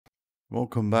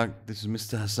Welcome back. This is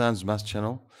Mr. Hassan's Maths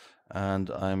channel, and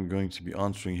I'm going to be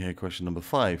answering here question number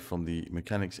 5 from the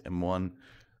Mechanics M1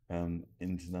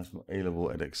 International A-Level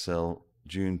Edexcel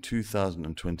June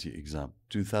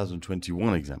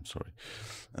 2021 exam, sorry.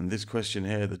 And this question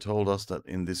here, they told us that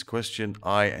in this question,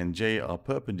 I and J are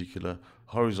perpendicular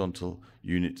horizontal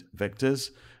unit vectors.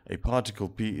 A particle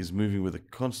P is moving with a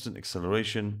constant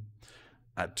acceleration.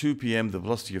 At 2 p.m., the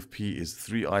velocity of P is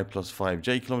 3I plus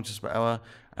 5J kilometers per hour.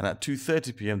 And at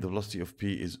 2:30 p.m., the velocity of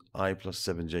P is I plus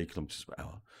 7J kilometers per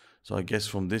hour. So I guess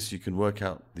from this, you can work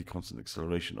out the constant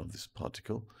acceleration of this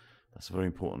particle. That's a very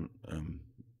important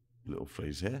little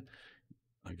phrase here,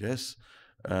 I guess.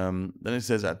 Then it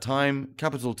says at time,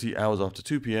 capital T hours after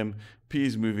 2 p.m., P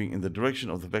is moving in the direction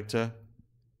of the vector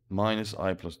minus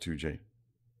I plus 2J.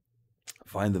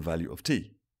 Find the value of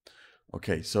T.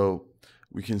 Okay, so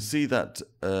we can see that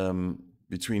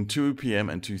between 2 p.m.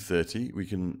 and 2:30, we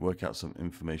can work out some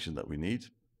information that we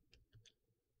need.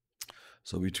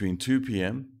 So between 2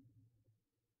 p.m.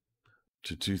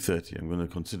 to 2:30, I'm going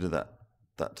to consider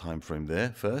that time frame there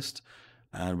first,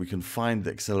 and we can find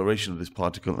the acceleration of this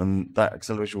particle, and that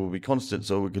acceleration will be constant,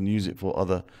 so we can use it for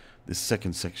this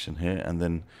second section here, and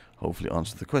then hopefully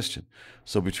answer the question.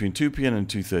 So between 2 p.m. and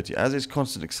 2:30, as it's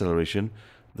constant acceleration,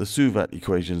 the Suvat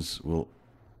equations will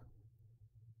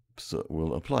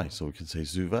apply. So we can say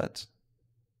Suvat.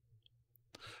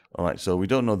 All right, so we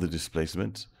don't know the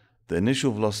displacement. The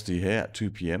initial velocity here at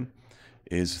 2 p.m.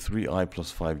 is 3I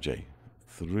plus 5J.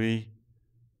 3,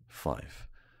 5.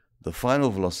 The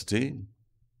final velocity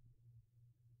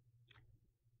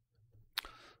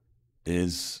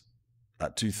is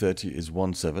at 2:30 is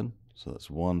 1, 7. So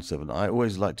that's 1, 7. I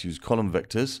always like to use column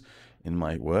vectors in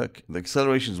my work. The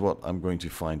acceleration is what I'm going to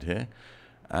find here.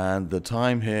 And the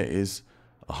time here is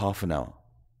a half an hour.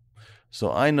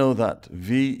 So I know that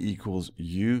V equals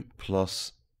U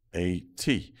plus AT.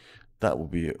 That will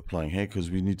be applying here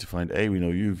because we need to find A. We know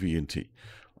U, V, and T.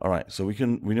 All right, so we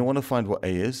want to find what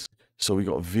A is. So we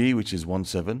got V, which is 1,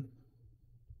 7,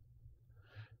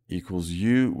 equals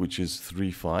U, which is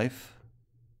 3, 5,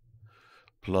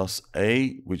 plus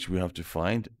A, which we have to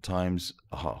find, times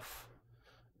a half.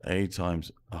 A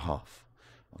times a half.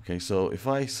 Okay, so if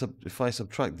I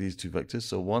subtract these two vectors,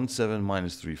 so 1, 7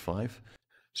 minus 3, 5,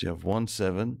 so you have 1,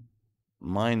 7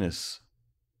 minus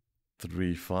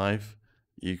 3, 5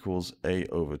 equals A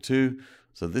over 2.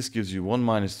 So this gives you 1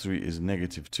 minus 3 is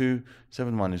negative 2.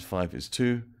 7 minus 5 is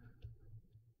 2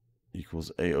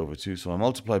 equals A over 2. So I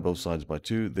multiply both sides by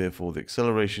 2. Therefore, the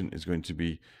acceleration is going to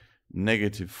be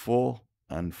negative 4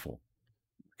 and 4.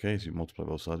 Okay, so you multiply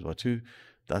both sides by 2.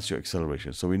 That's your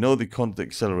acceleration. So we know the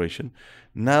acceleration.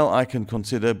 Now I can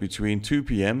consider between 2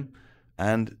 p.m.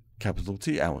 and capital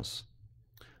T hours.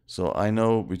 So I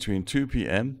know between 2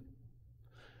 p.m.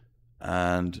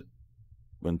 and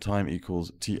when time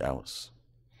equals T hours.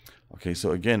 Okay,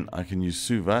 so again, I can use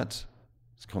Suvat,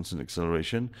 it's constant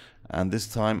acceleration, and this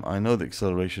time I know the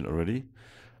acceleration already.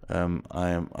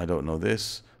 I don't know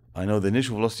this. I know the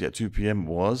initial velocity at 2 p.m.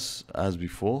 was, as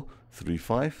before, 3,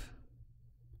 5.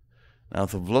 Now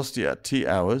the velocity at T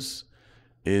hours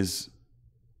is,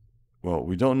 well,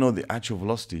 we don't know the actual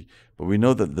velocity, but we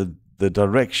know that the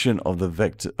direction of the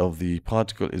vector of the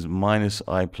particle is minus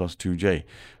I plus 2J.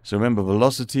 So remember,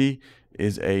 velocity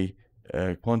is a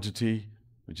quantity,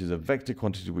 which is a vector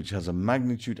quantity, which has a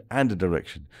magnitude and a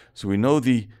direction. So we know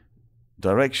the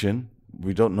direction,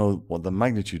 we don't know what the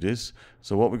magnitude is.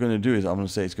 So what we're going to do is I'm going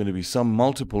to say it's going to be some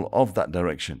multiple of that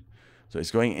direction. So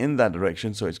it's going in that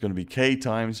direction, so it's going to be K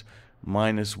times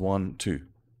minus 1, 2.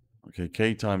 Okay,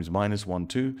 K times minus 1,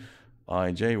 2,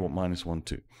 IJ, minus 1,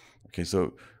 2. Okay,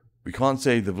 so we can't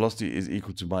say the velocity is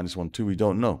equal to minus 1, 2. We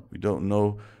don't know. We don't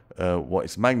know what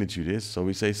its magnitude is. So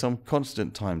we say some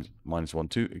constant times minus 1,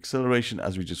 2. Acceleration,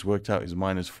 as we just worked out, is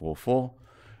minus 4, 4.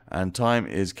 And time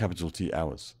is capital T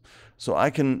hours. So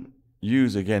I can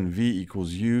use, again, V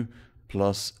equals U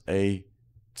plus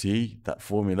AT, that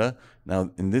formula.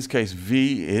 Now, in this case,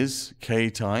 V is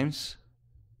K times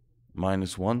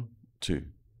minus 1, 2.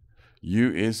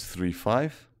 U is 3,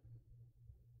 5.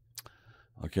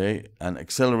 Okay, and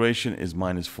acceleration is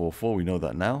minus 4, 4. We know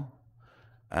that now.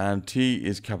 And T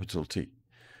is capital T.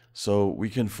 So we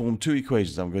can form two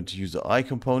equations. I'm going to use the I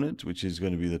component, which is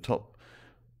going to be the top,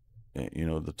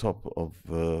 the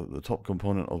top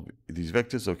component of these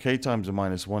vectors. So K times the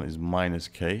minus 1 is minus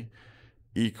K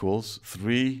equals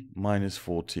 3 minus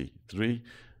 4T. 3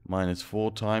 minus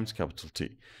 4 times capital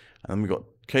T. And then we've got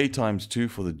K times 2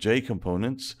 for the J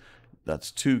components.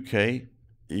 That's 2K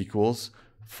equals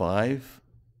 5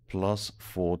 plus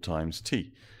 4 times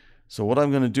T. So what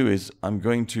I'm going to do is I'm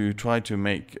going to try to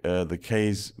make the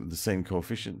K's the same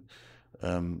coefficient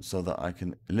so that I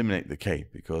can eliminate the k,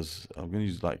 because I'm going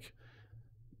to use like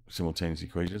simultaneous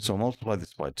equations. So I'll multiply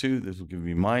this by 2. This will give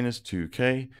me minus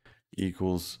 2k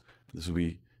equals, this will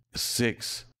be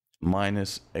 6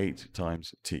 minus 8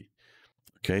 times t.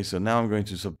 Okay, so now I'm going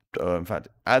to in fact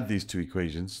add these two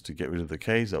equations to get rid of the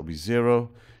k's. That'll be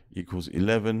 0 equals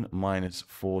 11 minus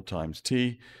 4 times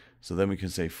t. So then we can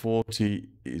say 4t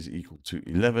is equal to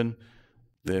 11.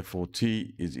 Therefore,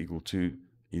 t is equal to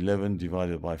 11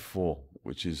 divided by 4,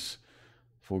 which is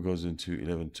 4 goes into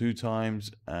 11 2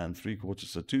 times and 3/4,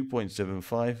 so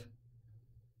 2.75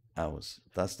 hours.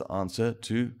 That's the answer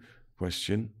to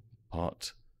question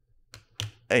part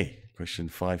A, question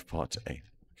 5 part A.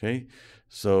 Okay,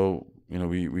 so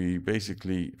we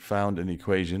basically found an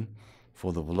equation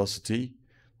for the velocity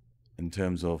in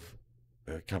terms of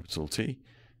capital T,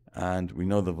 and we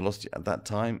know the velocity at that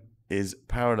time is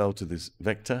parallel to this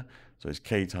vector, so it's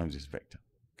k times this vector.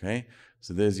 Okay,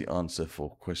 so there's the answer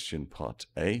for question part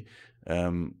A.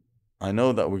 I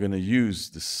know that we're going to use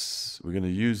this. We're going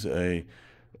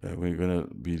to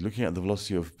be looking at the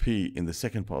velocity of p in the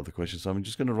second part of the question. So I'm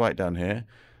just going to write down here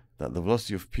that the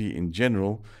velocity of p in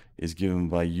general is given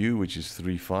by u, which is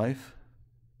 3,5,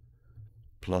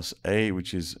 plus a,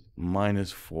 which is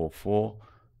minus 4,4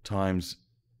 times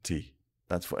t.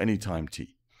 That's for any time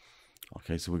t.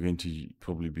 Okay, so we're going to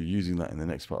probably be using that in the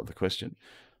next part of the question.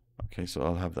 Okay, so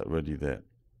I'll have that ready there.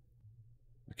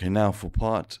 Okay, now for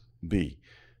part B.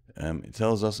 It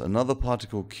tells us another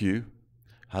particle q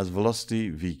has velocity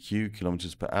vq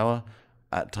kilometers per hour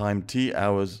at time t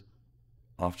hours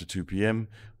after 2 p.m.,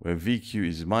 where vq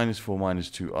is minus 4 minus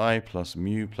 2i plus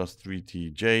mu plus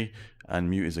 3tj, and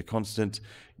mu is a constant.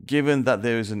 Given that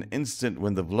there is an instant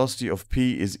when the velocity of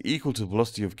p is equal to the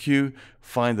velocity of q,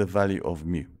 find the value of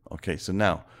mu. Okay, so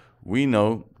now we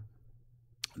know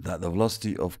that the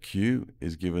velocity of q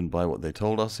is given by what they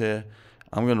told us here.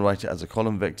 I'm going to write it as a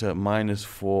column vector, minus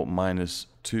 4 minus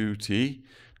 2t.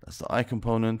 That's the I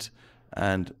component.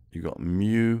 And you got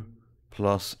mu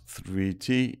plus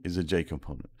 3t is a j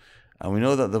component. And we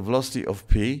know that the velocity of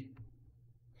p,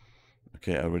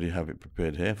 okay, I already have it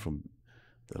prepared here from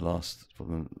the last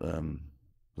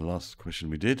question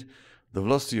we did. The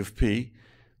velocity of p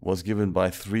was given by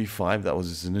 3,5. That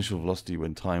was its initial velocity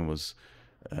when time was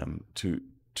 2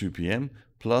 p.m.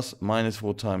 plus minus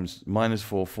 4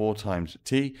 times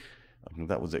t.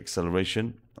 That was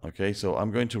acceleration. Okay, so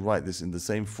I'm going to write this in the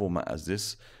same format as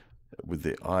this, with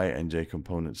the I and j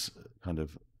components kind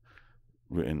of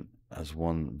written as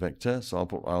one vector. So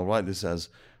I'll write this as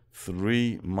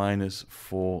 3 minus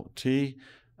 4t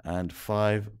and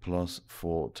 5 plus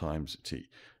 4 times t.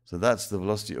 So that's the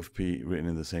velocity of p written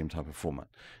in the same type of format.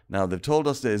 Now they've told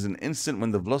us there is an instant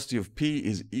when the velocity of p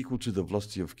is equal to the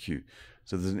velocity of q.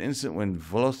 So there's an instant when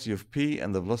velocity of p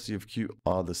and the velocity of q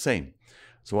are the same.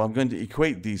 So I'm going to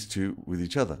equate these two with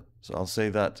each other. So I'll say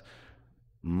that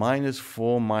minus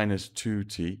 4 minus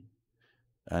 2t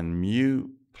and mu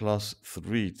plus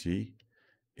 3t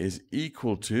is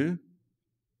equal to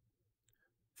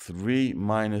 3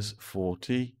 minus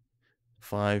 4t,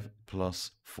 5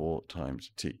 plus 4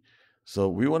 times t. So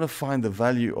we want to find the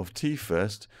value of t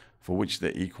first, for which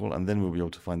they're equal, and then we'll be able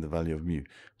to find the value of mu.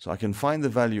 So I can find the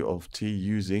value of t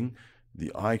using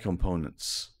the I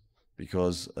components,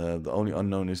 because the only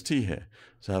unknown is t here.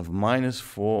 So I have minus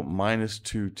 4 minus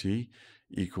 2t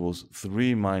equals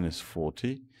 3 minus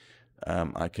 4t.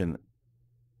 I can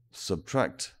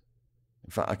subtract,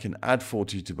 in fact, I can add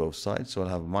 4t to both sides. So I'll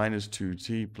have minus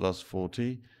 2t plus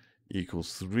 4t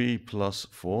equals 3 plus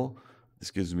 4.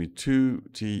 This gives me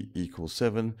 2t equals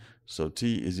 7. So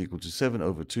t is equal to 7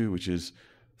 over 2, which is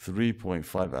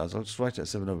 3.5 hours. I'll just write it at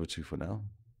 7 over 2 for now.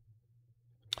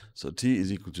 So t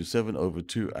is equal to 7 over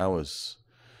 2 hours.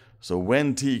 So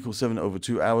when t equals 7 over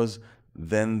 2 hours,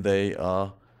 then they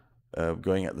are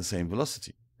going at the same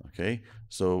velocity. Okay,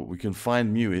 so we can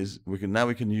find mu is, we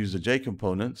can use the j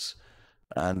components,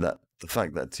 and that the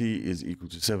fact that t is equal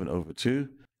to 7 over 2.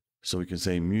 So we can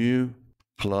say mu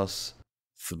plus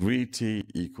 3t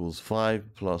equals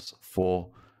 5 plus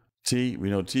 4t. We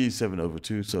know t is 7 over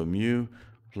 2, so mu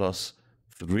plus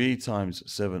 3 times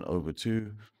 7 over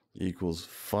 2 equals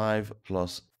 5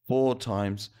 plus 4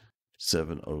 times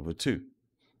 7 over 2.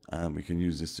 And we can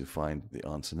use this to find the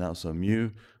answer now. So mu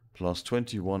plus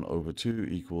 21 over 2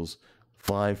 equals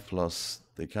 5 plus,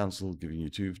 they cancel, giving you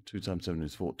 2. 2 times 7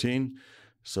 is 14.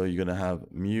 So you're going to have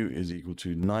mu is equal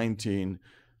to 19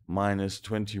 minus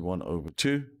 21 over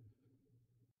 2.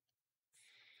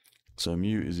 So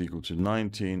mu is equal to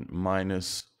 19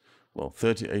 minus, well,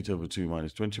 38 over 2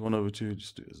 minus 21 over 2.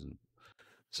 Just do it as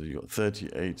so you got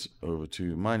 38 over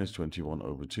 2 minus 21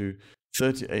 over 2.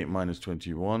 38 minus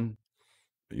 21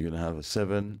 you're going to have a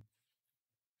 17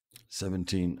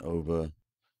 over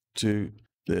 2.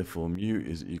 Therefore, mu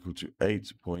is equal to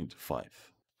 8.5.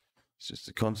 It's just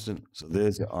a constant. So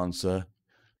there's the answer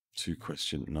to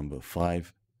question number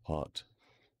 5, part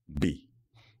B.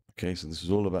 Okay, so this is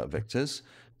all about vectors.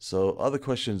 So other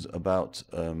questions about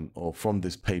or from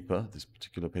this paper, this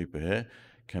particular paper here,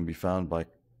 can be found by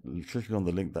clicking on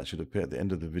the link that should appear at the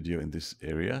end of the video in this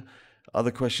area.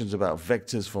 Other questions about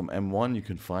vectors from M1 you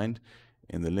can find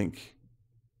in the link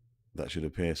that should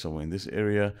appear somewhere in this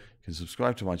area. You can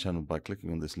subscribe to my channel by clicking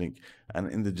on this link,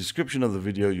 and in the description of the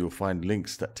video you'll find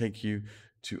links that take you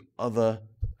to other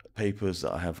papers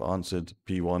that I have answered: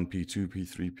 P1, P2,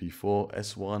 P3, P4,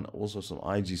 S1, also some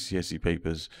IGCSE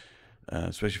papers,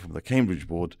 especially from the Cambridge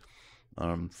board,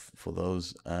 for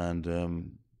those. And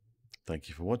thank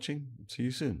you for watching. See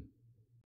you soon.